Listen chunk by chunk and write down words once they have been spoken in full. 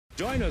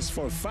Join us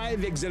for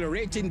 5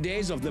 exhilarating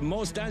days of the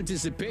most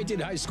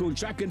anticipated high school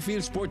track and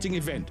field sporting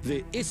event,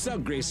 the ISSA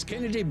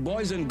GraceKennedy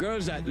Boys and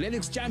Girls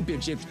Athletics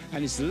Championships,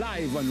 and it's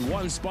live on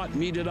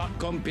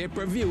onespotmedia.com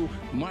pay-per-view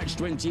March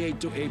 28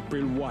 to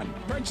April 1.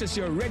 Purchase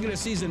your regular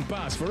season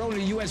pass for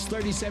only US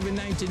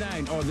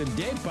 $37.99 or the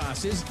day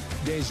passes,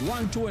 days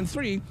 1, 2, and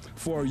 3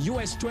 for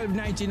US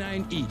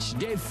 $12.99 each,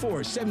 day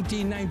 4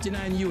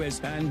 $17.99 US,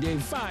 and day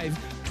 5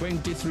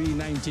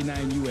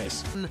 $23.99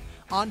 US.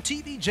 On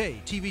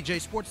TVJ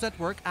Sports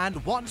Network,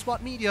 and One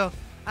Spot Media,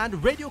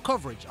 and radio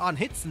coverage on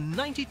Hits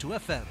 92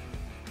 FM.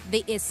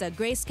 The ISSA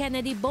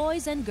GraceKennedy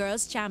Boys and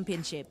Girls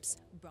Championships.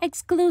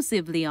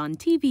 Exclusively on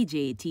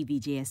TVJ,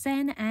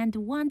 TVJSN, and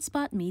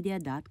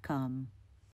OneSpotMedia.com.